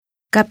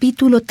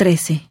Capítulo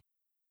 13.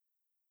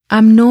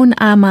 Amnón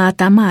ama a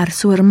Tamar,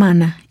 su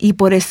hermana, y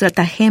por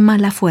estratagema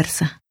la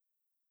fuerza.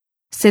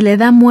 Se le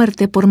da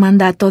muerte por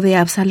mandato de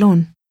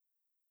Absalón.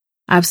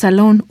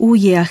 Absalón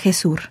huye a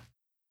Gesur.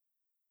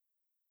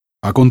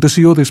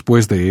 Aconteció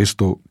después de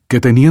esto que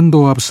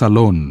teniendo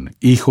Absalón,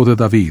 hijo de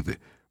David,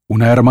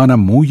 una hermana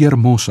muy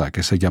hermosa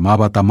que se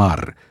llamaba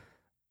Tamar,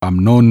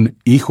 Amnón,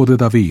 hijo de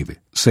David,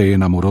 se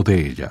enamoró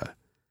de ella.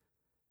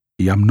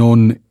 Y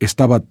Amnón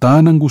estaba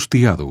tan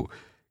angustiado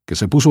que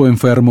se puso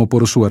enfermo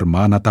por su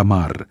hermana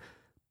Tamar,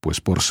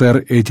 pues por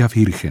ser ella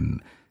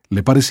virgen,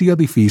 le parecía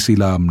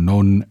difícil a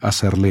Amnón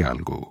hacerle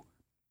algo.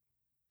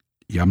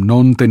 Y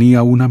Amnón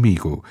tenía un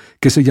amigo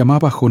que se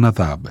llamaba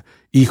Jonadab,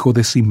 hijo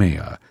de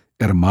Simea,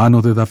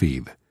 hermano de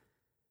David.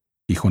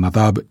 Y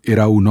Jonadab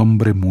era un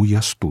hombre muy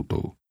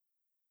astuto.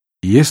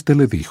 Y éste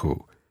le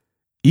dijo: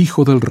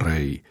 Hijo del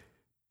rey,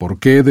 ¿por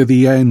qué de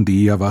día en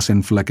día vas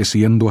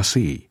enflaqueciendo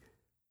así?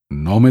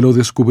 ¿No me lo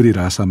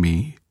descubrirás a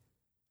mí?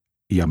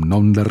 Y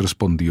Amnón le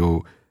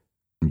respondió: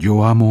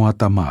 Yo amo a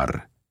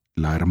Tamar,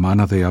 la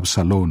hermana de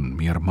Absalón,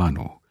 mi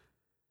hermano.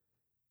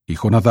 Y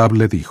Jonadab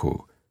le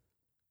dijo: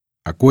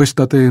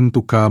 Acuéstate en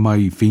tu cama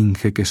y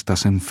finge que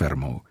estás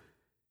enfermo.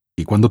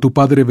 Y cuando tu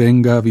padre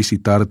venga a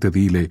visitarte,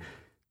 dile: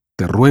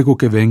 Te ruego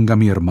que venga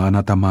mi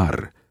hermana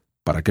Tamar,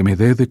 para que me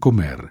dé de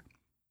comer,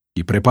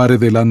 y prepare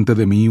delante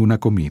de mí una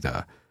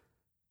comida,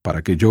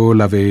 para que yo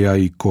la vea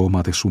y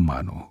coma de su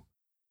mano.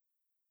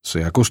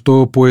 Se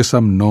acostó pues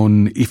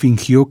Amnón y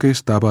fingió que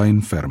estaba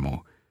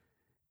enfermo.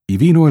 Y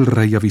vino el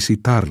rey a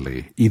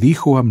visitarle, y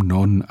dijo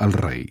Amnón al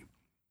rey: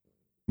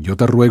 Yo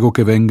te ruego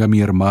que venga mi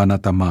hermana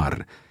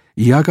Tamar,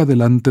 y haga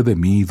delante de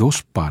mí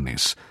 2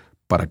 panes,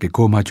 para que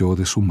coma yo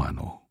de su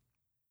mano.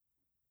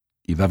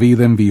 Y David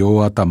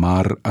envió a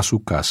Tamar a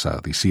su casa,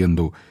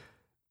 diciendo: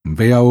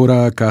 Ve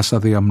ahora a casa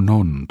de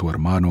Amnón, tu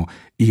hermano,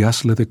 y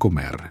hazle de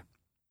comer.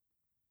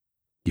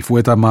 Y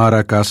fue Tamar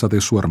a casa de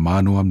su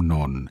hermano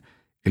Amnón,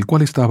 el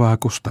cual estaba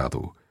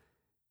acostado,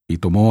 y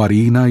tomó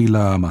harina y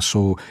la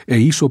amasó, e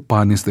hizo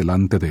panes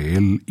delante de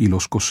él, y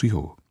los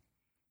coció.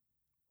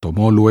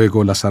 Tomó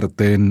luego la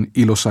sartén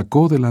y los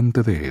sacó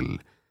delante de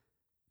él,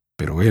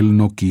 pero él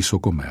no quiso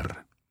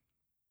comer.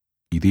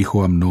 Y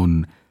dijo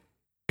Amnón: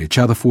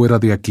 Echad fuera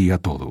de aquí a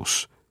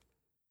todos.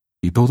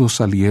 Y todos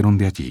salieron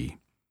de allí.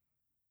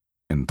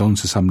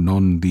 Entonces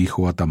Amnón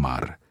dijo a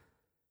Tamar: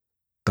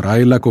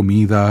 Trae la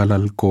comida a la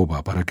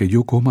alcoba para que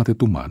yo coma de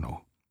tu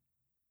mano.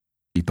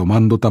 Y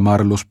tomando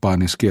Tamar los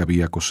panes que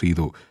había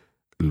cocido,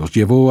 los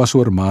llevó a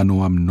su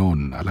hermano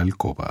Amnón a la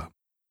alcoba.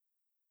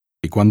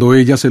 Y cuando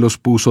ella se los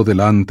puso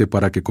delante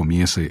para que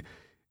comiese,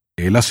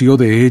 él asió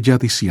de ella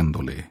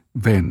diciéndole: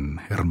 Ven,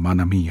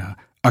 hermana mía,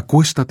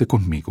 acuéstate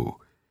conmigo.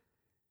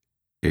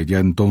 Ella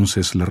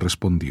entonces le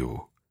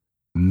respondió: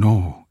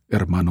 No,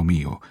 hermano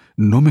mío,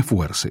 no me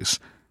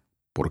fuerces,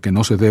 porque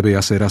no se debe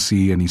hacer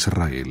así en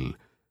Israel.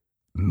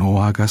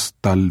 No hagas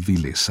tal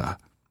vileza.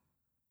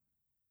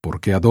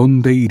 Porque ¿a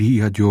dónde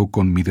iría yo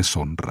con mi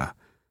deshonra?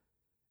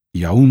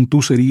 Y aún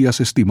tú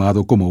serías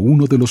estimado como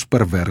uno de los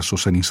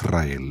perversos en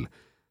Israel.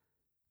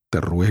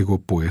 Te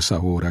ruego pues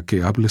ahora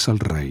que hables al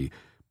rey,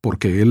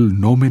 porque él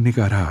no me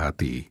negará a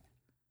ti.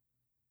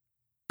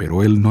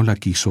 Pero él no la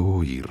quiso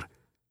oír,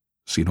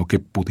 sino que,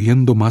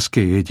 pudiendo más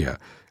que ella,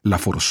 la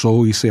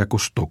forzó y se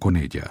acostó con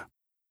ella.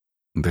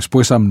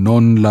 Después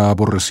Amnón la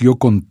aborreció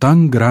con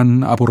tan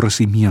gran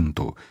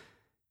aborrecimiento,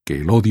 que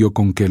el odio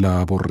con que la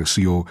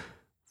aborreció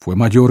fue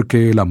mayor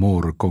que el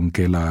amor con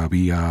que la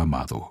había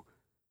amado.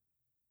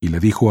 Y le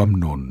dijo a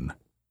Amnón: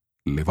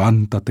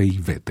 Levántate y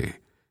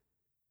vete.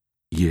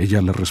 Y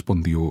ella le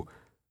respondió: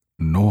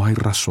 No hay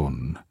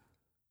razón.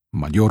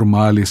 Mayor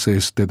mal es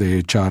este de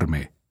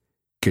echarme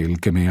que el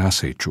que me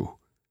has hecho.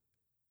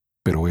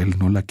 Pero él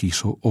no la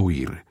quiso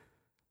oír,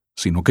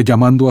 sino que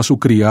llamando a su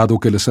criado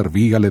que le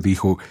servía, le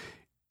dijo: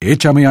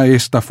 Échame a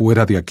esta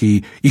fuera de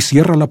aquí y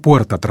cierra la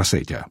puerta tras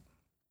ella.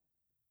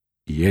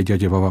 Y ella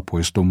llevaba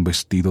puesto un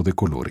vestido de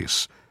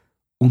colores,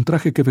 un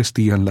traje que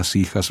vestían las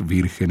hijas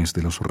vírgenes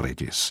de los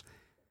reyes.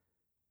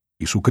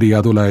 Y su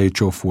criado la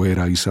echó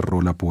fuera y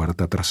cerró la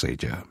puerta tras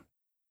ella.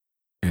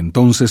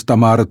 Entonces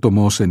Tamar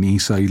tomó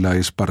ceniza y la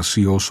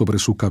esparció sobre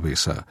su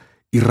cabeza,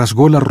 y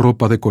rasgó la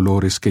ropa de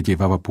colores que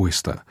llevaba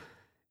puesta,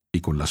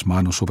 y con las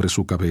manos sobre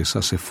su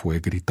cabeza se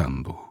fue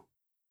gritando.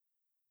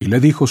 Y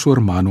le dijo su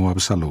hermano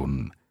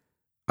Absalón: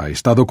 ¿Ha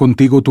estado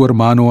contigo tu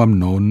hermano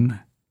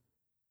Amnón?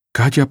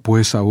 Calla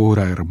pues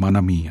ahora,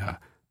 hermana mía,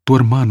 tu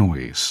hermano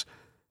es.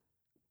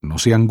 No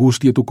se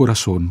angustie tu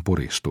corazón por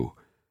esto.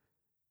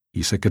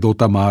 Y se quedó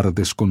Tamar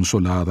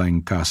desconsolada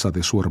en casa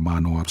de su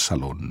hermano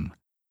Absalón.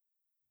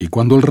 Y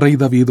cuando el rey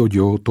David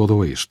oyó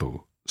todo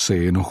esto,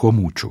 se enojó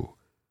mucho.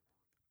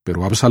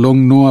 Pero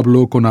Absalón no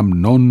habló con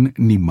Amnón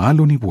ni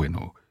malo ni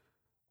bueno,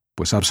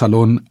 pues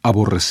Absalón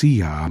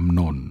aborrecía a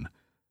Amnón,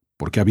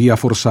 porque había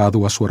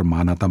forzado a su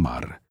hermana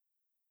Tamar.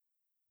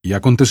 Y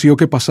aconteció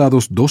que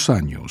pasados 2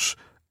 años,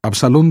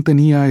 Absalón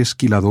tenía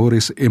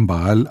esquiladores en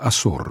Baal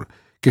Azor,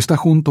 que está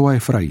junto a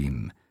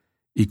Efraín,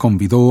 y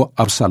convidó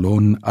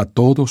Absalón a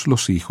todos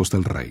los hijos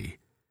del rey.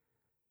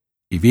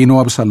 Y vino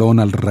Absalón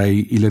al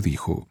rey y le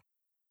dijo: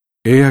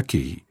 He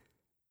aquí,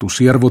 tu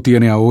siervo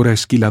tiene ahora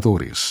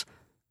esquiladores.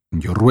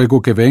 Yo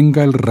ruego que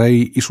venga el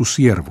rey y sus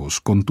siervos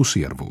con tu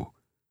siervo.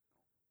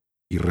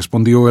 Y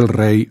respondió el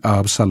rey a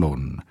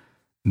Absalón: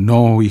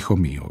 No, hijo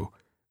mío,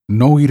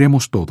 no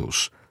iremos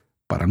todos,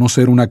 para no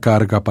ser una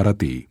carga para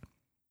ti.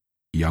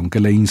 Y aunque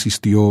le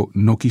insistió,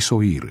 no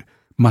quiso ir,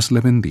 mas le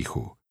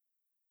bendijo.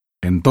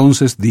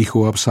 Entonces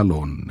dijo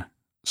Absalón: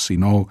 Si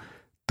no,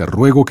 te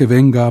ruego que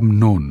venga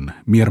Amnón,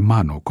 mi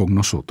hermano, con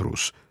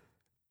nosotros.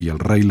 Y el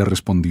rey le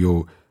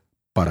respondió: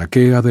 ¿Para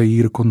qué ha de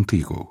ir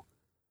contigo?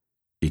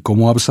 Y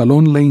como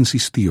Absalón le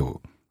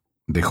insistió,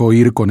 dejó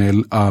ir con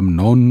él a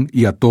Amnón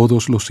y a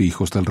todos los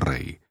hijos del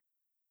rey.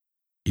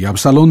 Y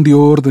Absalón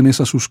dio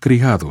órdenes a sus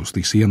criados,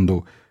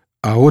 diciendo: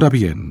 Ahora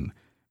bien,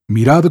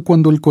 mirad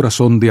cuando el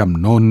corazón de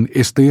Amnón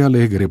esté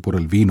alegre por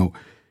el vino,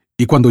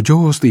 y cuando yo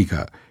os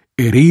diga: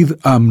 Herid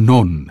a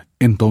Amnón,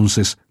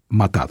 entonces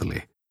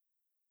matadle.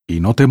 Y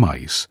no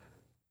temáis,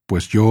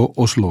 pues yo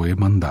os lo he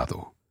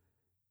mandado.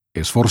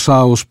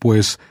 Esforzaos,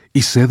 pues,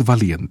 y sed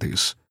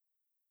valientes.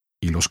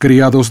 Y los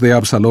criados de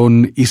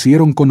Absalón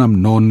hicieron con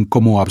Amnón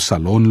como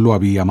Absalón lo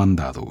había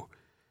mandado.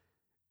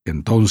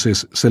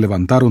 Entonces se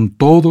levantaron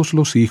todos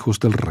los hijos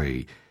del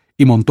rey,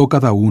 y montó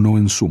cada uno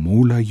en su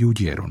mula y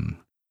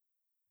huyeron.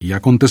 Y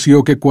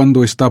aconteció que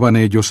cuando estaban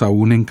ellos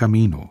aún en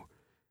camino,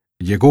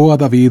 llegó a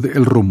David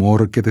el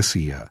rumor que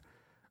decía: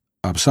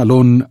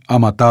 Absalón ha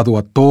matado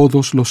a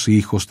todos los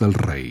hijos del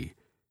rey,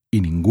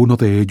 y ninguno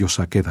de ellos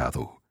ha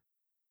quedado.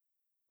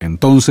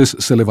 Entonces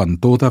se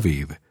levantó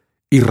David,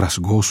 y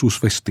rasgó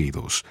sus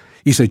vestidos,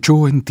 y se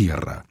echó en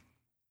tierra,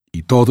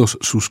 y todos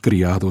sus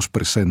criados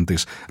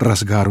presentes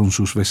rasgaron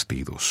sus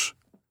vestidos.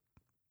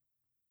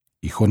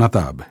 Y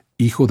Jonadab,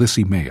 hijo de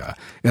Simea,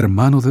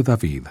 hermano de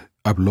David,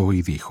 habló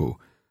y dijo: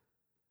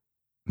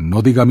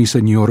 No diga mi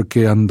señor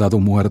que han dado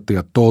muerte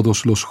a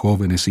todos los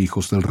jóvenes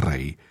hijos del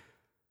rey,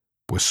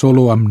 pues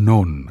sólo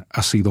Amnón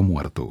ha sido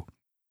muerto,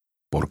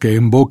 porque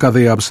en boca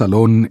de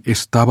Absalón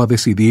estaba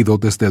decidido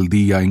desde el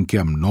día en que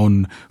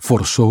Amnón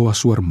forzó a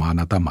su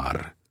hermana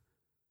Tamar.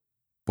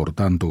 Por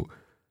tanto,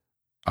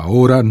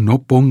 ahora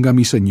no ponga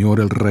mi señor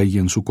el rey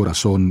en su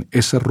corazón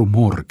ese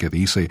rumor que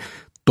dice: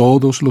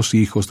 Todos los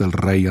hijos del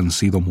rey han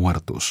sido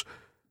muertos,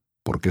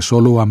 porque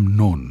sólo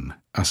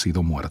Amnón ha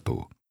sido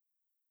muerto.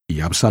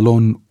 Y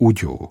Absalón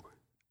huyó,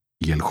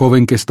 y el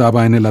joven que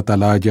estaba en el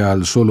atalaya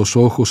alzó los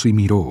ojos y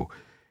miró,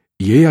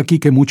 y he aquí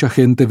que mucha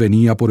gente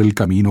venía por el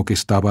camino que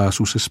estaba a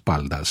sus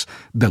espaldas,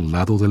 del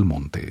lado del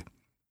monte.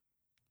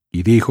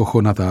 Y dijo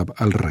Jonadab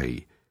al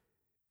rey: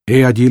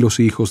 He allí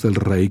los hijos del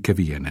rey que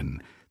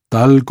vienen,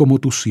 tal como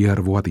tu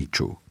siervo ha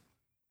dicho.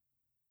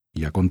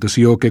 Y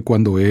aconteció que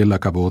cuando él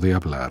acabó de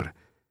hablar,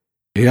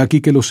 he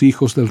aquí que los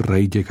hijos del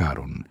rey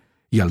llegaron,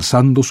 y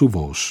alzando su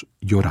voz,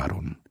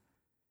 lloraron.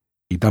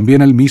 Y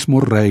también el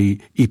mismo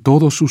rey y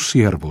todos sus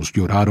siervos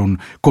lloraron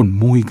con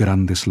muy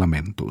grandes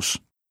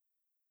lamentos.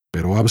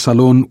 Pero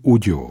Absalón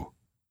huyó,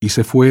 y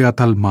se fue a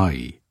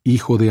Talmai,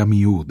 hijo de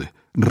Amiud,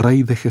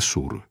 rey de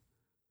Gesur.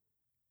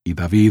 Y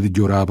David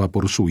lloraba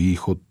por su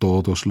hijo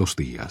todos los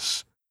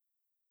días.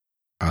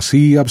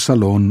 Así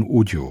Absalón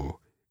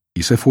huyó,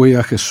 y se fue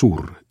a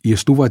Gesur, y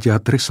estuvo allá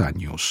 3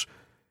 años.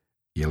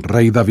 Y el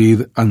rey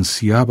David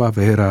ansiaba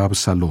ver a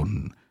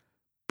Absalón,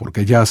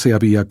 porque ya se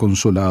había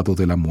consolado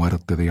de la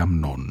muerte de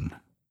Amnón.